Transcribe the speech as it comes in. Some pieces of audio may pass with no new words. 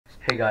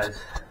Hey guys,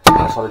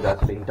 I apologize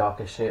for being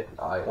dark as shit.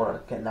 I want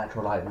to get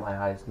natural light in my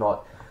eyes,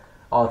 not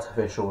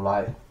artificial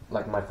light,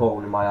 like my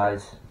phone in my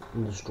eyes,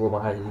 and just draw my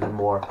eyes even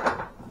more.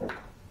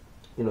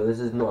 You know, this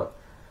is not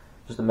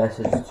just a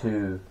message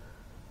to,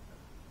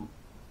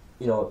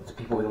 to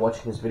people who are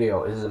watching this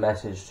video. This is a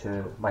message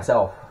to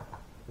myself.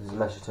 This is a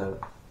message to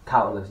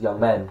countless young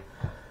men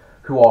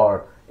who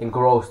are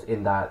engrossed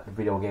in that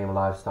video game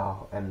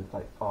lifestyle and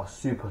are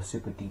super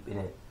deep in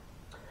it,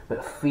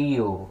 but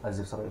feel as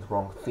if something's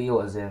wrong,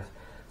 feel as if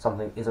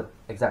something isn't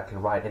exactly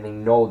right, and they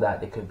know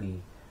that they could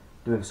be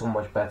doing so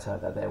much better,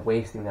 that they're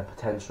wasting their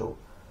potential,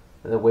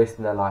 that they're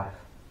wasting their life.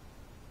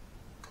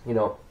 You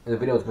know, the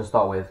video is going to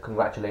start with,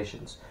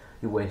 congratulations,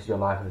 you wasted your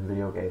life in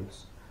video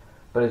games.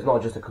 But it's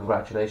not just a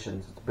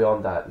congratulations, it's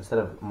beyond that. Instead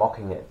of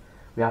mocking it,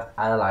 we have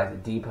to analyze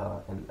it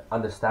deeper and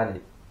understand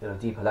it at a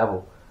deeper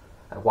level.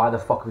 And why the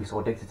fuck are we so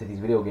addicted to these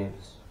video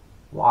games?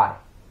 Why?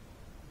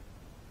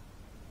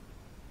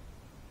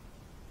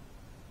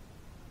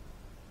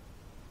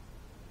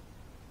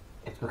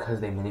 It's because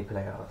they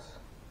manipulate us.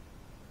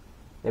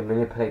 They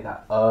manipulate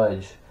that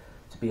urge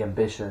to be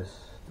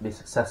ambitious, to be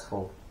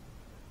successful,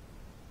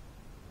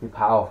 be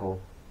powerful,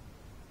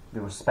 be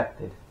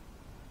respected.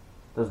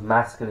 Those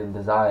masculine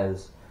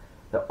desires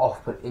that are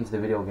often put into the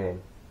video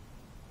game.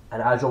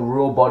 And as your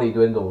real body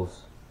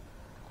dwindles,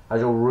 as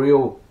your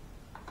real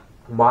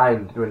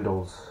mind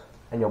dwindles,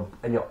 and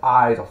your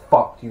eyes are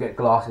fucked, you get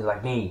glasses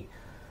like me,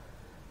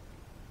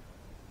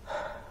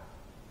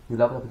 you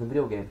level up in the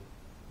video game.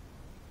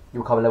 You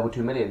become a level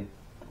 2 million,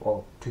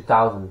 or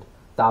 2,000,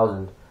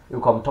 1,000. You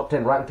become top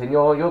 10 ranked in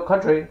your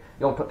country,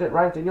 you're top 10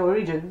 ranked in your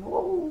region.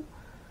 Whoa.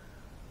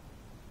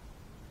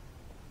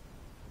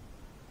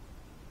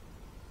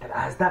 And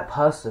as that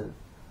person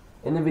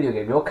in the video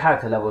game, your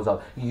character levels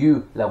up,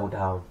 you level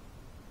down.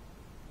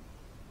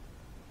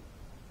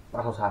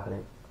 That's what's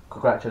happening.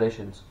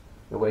 Congratulations,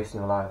 you're wasting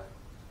your life.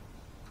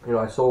 You know,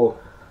 I saw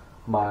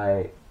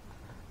my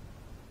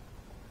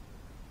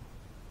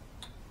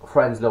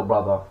friend's little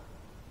brother.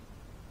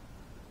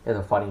 He has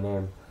a funny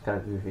name, kind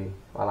of goofy.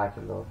 I like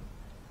him though.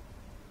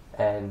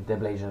 And they're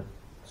Blasian,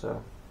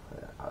 so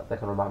they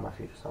can remind my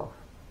future self.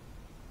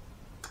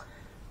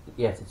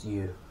 Yes, it's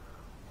you.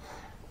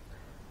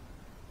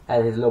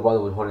 And his little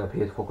brother was holding a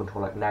PS4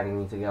 controller, nagging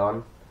me to get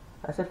on.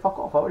 I said, fuck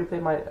off, I already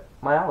played my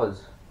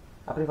hours.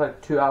 I played for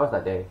like 2 hours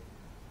that day.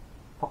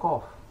 Fuck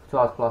off. 2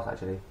 hours plus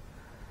actually.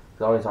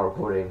 Because I only started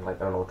recording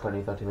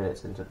 20-30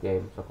 minutes into the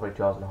game, so probably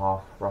 2 hours and a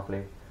half,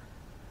 roughly.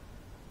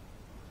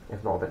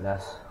 If not a bit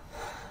less.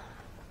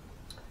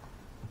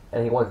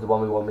 And he wanted to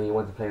 1v1 me, he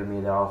wanted to play with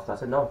me thereafter. I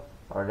said no,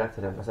 I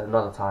rejected him. I said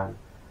another time.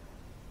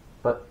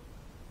 But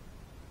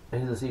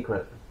here's the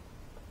secret.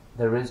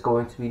 There is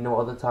going to be no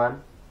other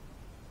time.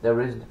 There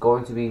is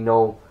going to be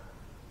no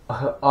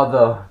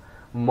other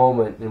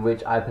moment in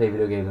which I play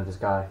video games with this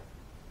guy.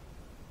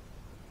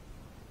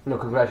 You know,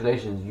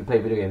 congratulations, you play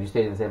video games, you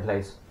stayed in the same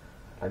place.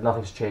 Like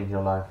nothing's changed in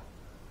your life.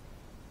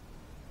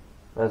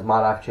 As my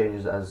life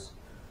changes, as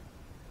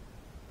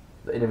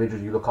the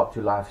individuals you look up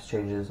to, life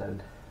changes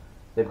and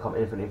they become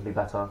infinitely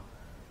better,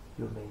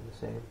 you remain the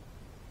same.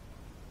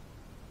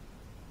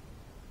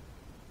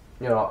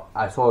 You know,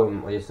 I saw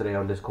him yesterday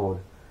on Discord.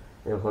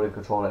 He was holding a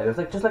controller, and it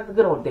was just like the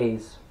good old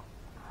days.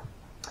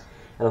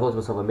 And I thought to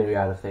myself a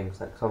myriad of things,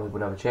 like some people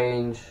never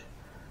change.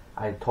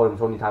 I told him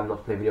it's only time not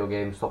to play video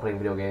games, stop playing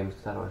video games,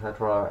 etc,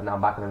 etc. And now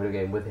I'm back on the video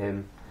game with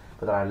him,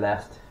 but then I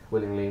left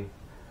willingly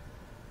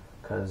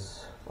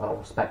because I don't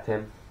respect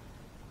him.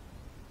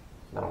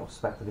 I don't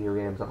respect the video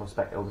games. I don't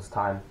respect all this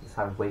time. This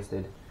time is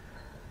wasted.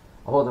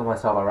 I thought to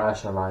myself, I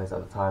rationalized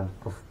at the time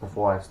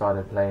before I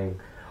started playing.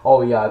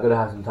 Oh yeah, I'm gonna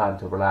have some time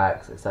to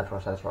relax, etc,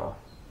 etc.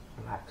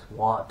 Relax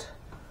what?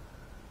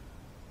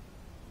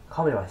 I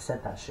can't believe I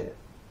said that shit.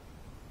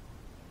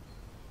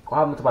 What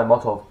happened to my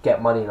motto of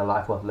get money in a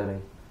life worth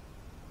living?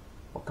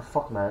 What the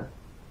fuck, man?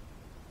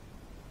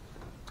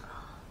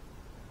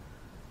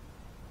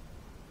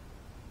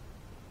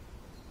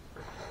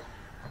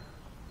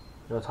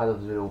 You know, the title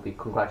of the video will be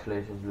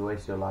congratulations, you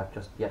wasted your life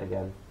just yet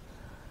again.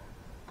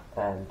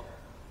 And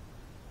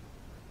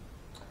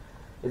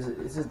it's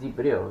this deep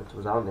video, it's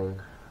resounding.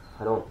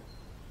 I don't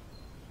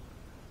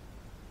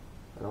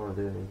want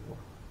to do it anymore.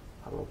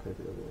 I don't want to play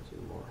video games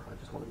anymore. I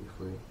just want to be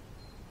free.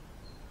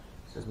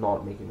 This is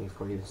not making me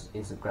free, this is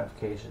instant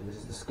gratification, this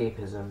is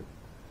escapism.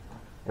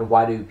 And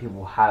why do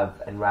people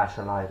have and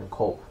rationalize and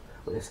cope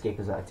with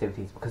escapism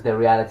activities? Because their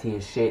reality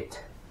is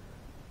shit.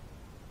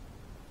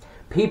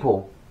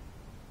 People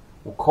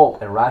will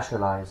cope and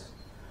rationalize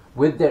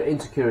with their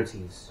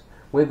insecurities,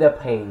 with their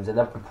pains and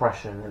their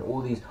depression and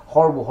all these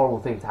horrible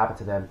things happen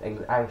to them,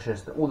 and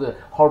anxious, all the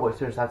horrible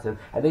experiences happen to them,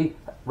 and they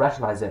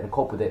rationalize it and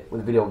cope with it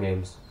with video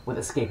games, with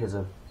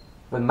escapism,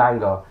 with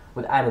manga,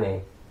 with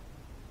anime,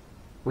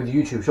 with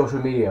YouTube, social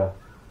media.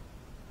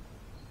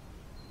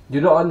 Do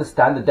you not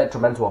understand the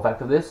detrimental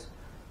effect of this?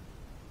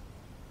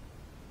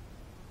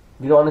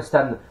 Do you not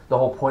understand the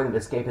whole point of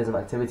escapism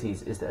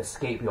activities is to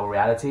escape your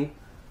reality?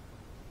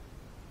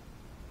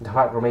 The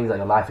fact remains that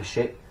your life is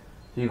shit,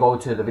 so you go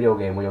to the video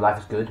game where your life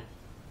is good.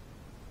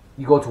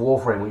 You go to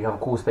Warframe when you have a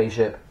cool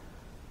spaceship.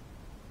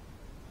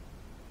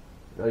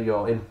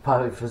 You're in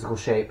perfect physical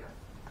shape.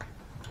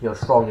 You're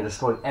strong. You're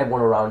destroying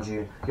everyone around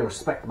you. You're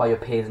respected by your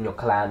peers in your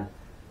clan.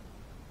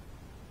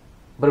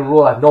 But in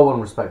real life, no one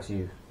respects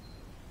you.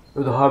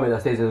 You're the hermit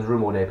that stays in his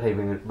room all day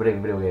playing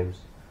video games.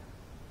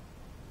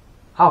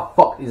 How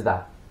fucked is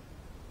that?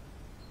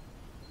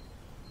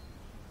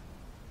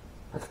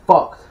 That's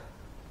fucked.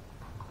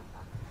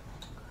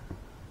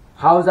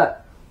 How is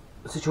that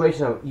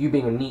situation of you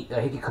being a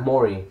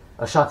hikikomori,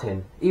 a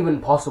shut-in,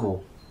 even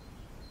possible?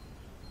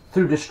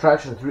 Through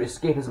distraction, through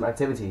escapism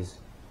activities.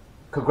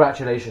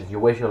 Congratulations, you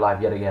waste your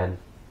life yet again.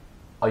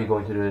 Are you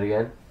going to do it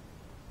again?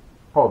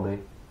 Probably.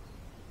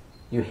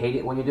 You hate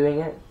it when you're doing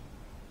it?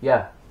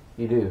 Yeah,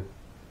 you do.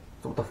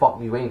 So what the fuck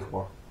are you waiting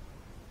for?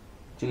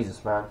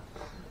 Jesus, man.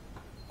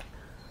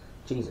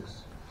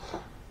 Jesus.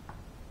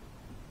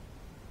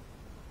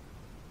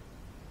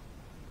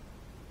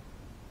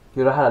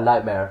 You know, I had a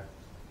nightmare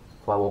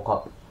so I woke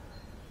up.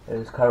 It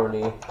is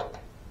currently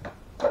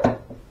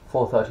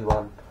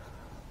 4:31.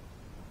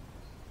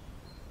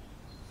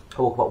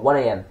 I woke up at 1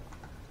 AM in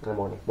the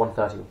morning,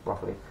 1:30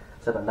 roughly.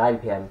 So at 9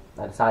 PM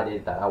I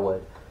decided that I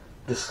would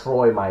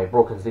destroy my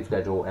broken sleep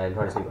schedule and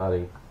try to sleep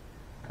early.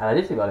 And I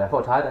did sleep early. I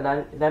felt tired at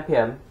 9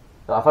 PM.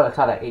 So I felt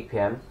tired at 8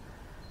 PM.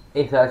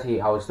 8:30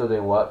 I was still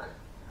doing work.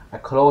 I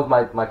closed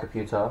my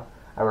computer,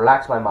 I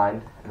relaxed my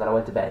mind, and then I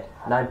went to bed,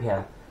 9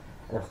 PM.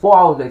 And then 4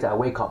 hours later I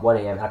wake up 1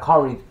 AM. And I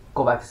can't really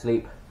go back to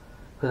sleep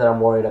because then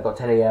I'm worried. I got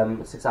 10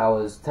 AM, 6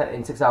 hours.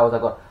 In 6 hours I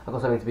got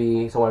something to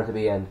be, somewhere to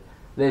be, and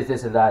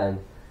this and that,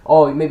 and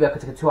oh, maybe I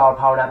could take a 2-hour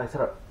power nap,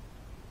 etc.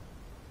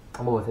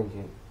 I'm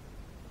overthinking.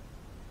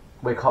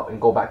 Wake up and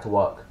go back to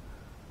work.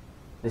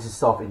 This is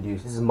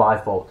self-induced. This is my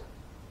fault.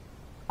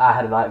 I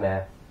had a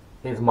nightmare.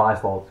 It's my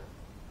fault.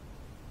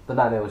 The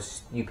nightmare was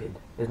stupid.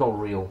 It's not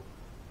real.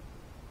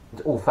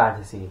 It's all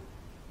fantasy.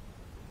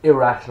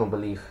 Irrational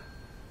belief.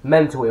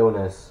 Mental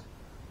illness.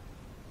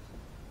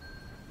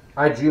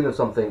 I dreamed of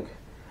something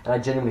and I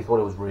genuinely thought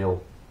it was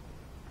real.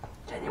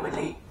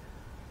 Genuinely.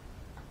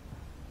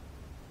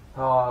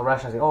 Oh,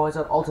 rationalizing. Oh, it's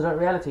an alternate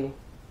reality.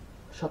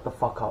 Shut the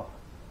fuck up.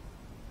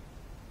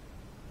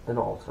 They're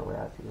not alternate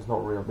reality. It's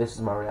not real. This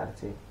is my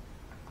reality.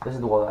 This is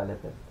the world I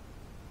live in.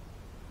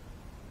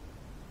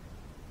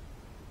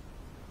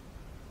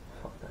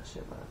 Fuck that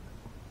shit, man.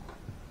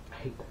 I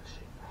hate that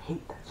shit. I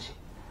hate that shit.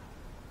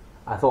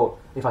 I thought,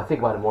 if I think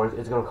about it more,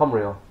 it's gonna come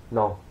real.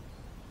 No.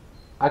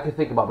 I can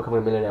think about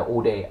becoming a millionaire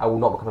all day. I will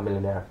not become a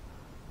millionaire.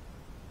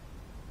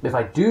 But if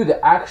I do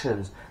the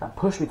actions that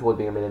push me towards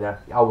being a millionaire,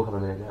 I will become a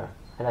millionaire.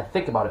 And I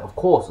think about it, of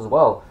course, as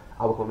well,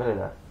 I will become a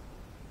millionaire.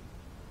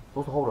 So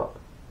what's the hold up?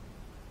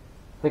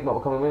 Think about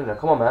becoming a millionaire.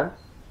 Come on, man.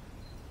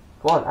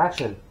 Come on,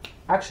 action.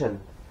 Action.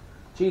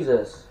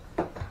 Jesus.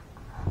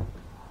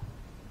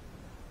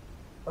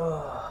 You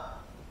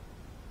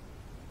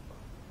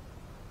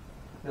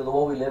know, the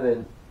world we live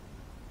in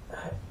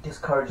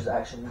discourages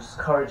action,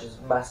 discourages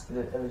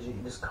masculine energy,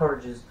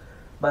 discourages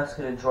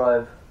masculine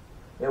drive.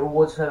 It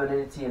rewards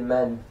femininity in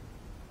men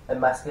and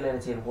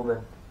masculinity in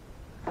women.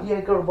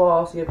 Yeah, girl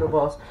boss, yeah, girl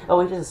boss. Oh,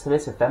 he's just a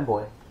submissive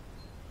femboy.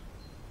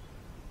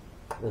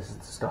 This is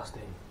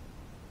disgusting.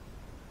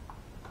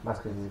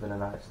 Masculinity is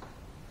villainized.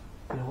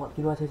 You know what?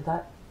 You know what I say to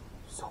that?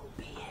 So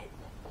be it.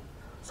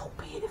 So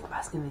be it if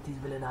masculinity is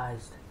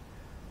villainized.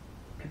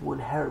 People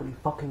inherently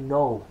fucking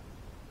know.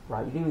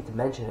 Right? You don't need to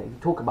mention it. You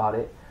talk about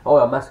it. Oh,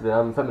 I'm masculine,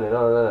 I'm feminine,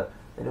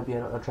 it'll be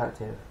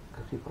unattractive.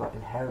 Because people are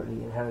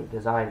inherently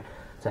designed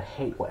to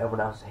hate what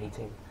everyone else is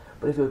hating.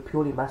 But if you're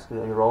purely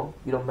masculine on your own,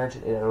 you don't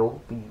mention it at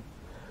all.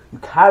 You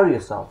carry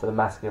yourself with a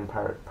masculine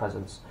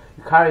presence.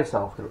 You carry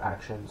yourself through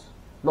actions,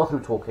 not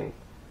through talking.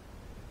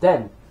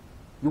 Then,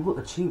 you will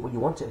achieve what you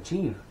want to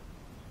achieve.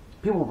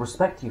 People will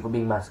respect you for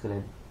being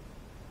masculine.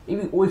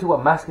 If you always talk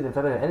about masculine and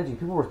feminine energy,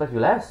 people will respect you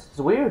less. It's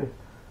weird.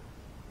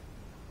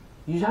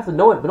 You just have to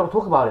know it, but not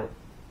talk about it.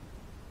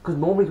 Because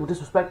normies will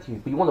disrespect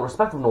you. But you want the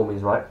respect of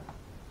normies, right?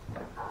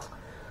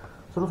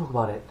 So don't talk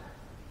about it.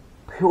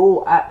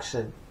 Pure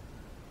action.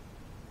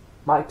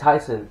 Mike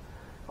Tyson,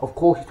 of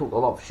course he talked a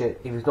lot of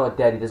shit. If he's not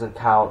dead, he doesn't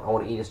count. I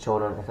want to eat his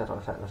children, etc.,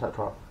 etc.,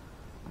 etc.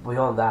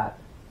 Beyond that,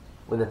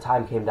 when the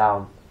time came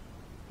down,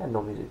 he had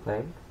no music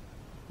playing.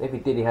 If he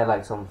did, he had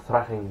like some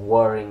threatening,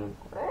 whirring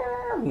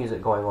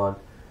music going on.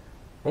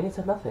 And he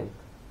said nothing.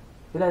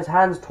 He let his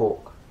hands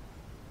talk.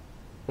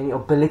 And he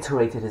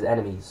obliterated his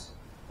enemies.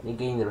 And he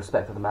gained the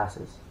respect of the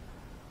masses.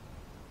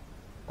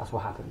 That's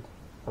what happened.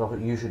 And that's what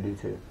you should do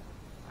too.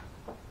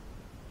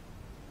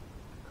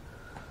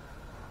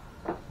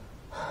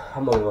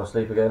 I'm not going to go to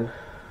sleep again.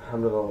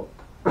 I'm going to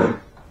go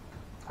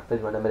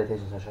finish my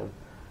meditation session.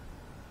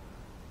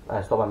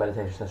 I stopped my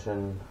meditation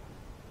session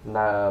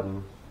now,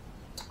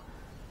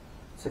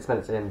 6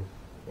 minutes in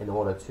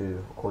order to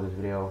record this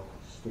video.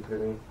 Stupid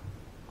of me.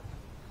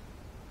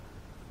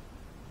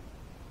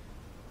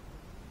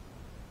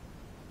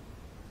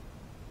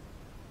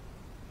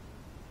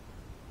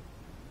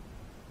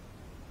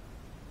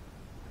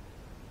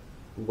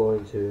 I'm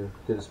going to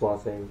do the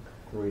smart thing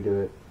and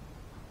redo it.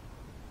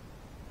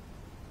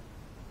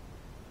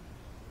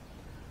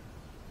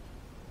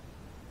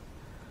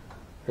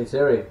 Hey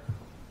Siri,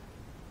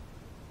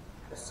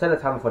 set a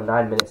timer for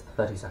 9 minutes and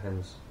 30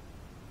 seconds.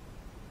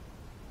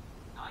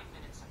 9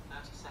 minutes and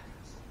 30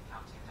 seconds.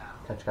 Counting down.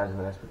 Catch you guys in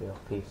the next video.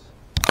 Peace.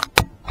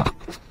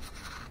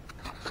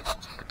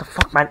 What the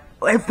fuck, man?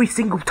 Every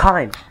single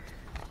time.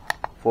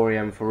 4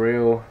 a.m. for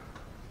real.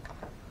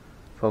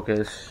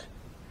 Focus.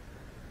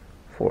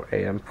 4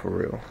 a.m. for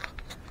real.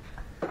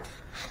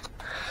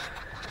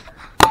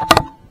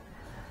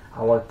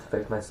 I want to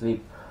fix my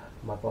sleep.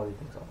 My body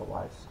thinks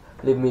otherwise.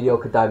 Live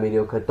mediocre, die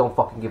mediocre. Don't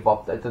fucking give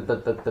up.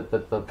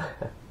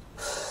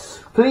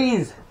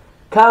 Please,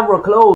 camera close.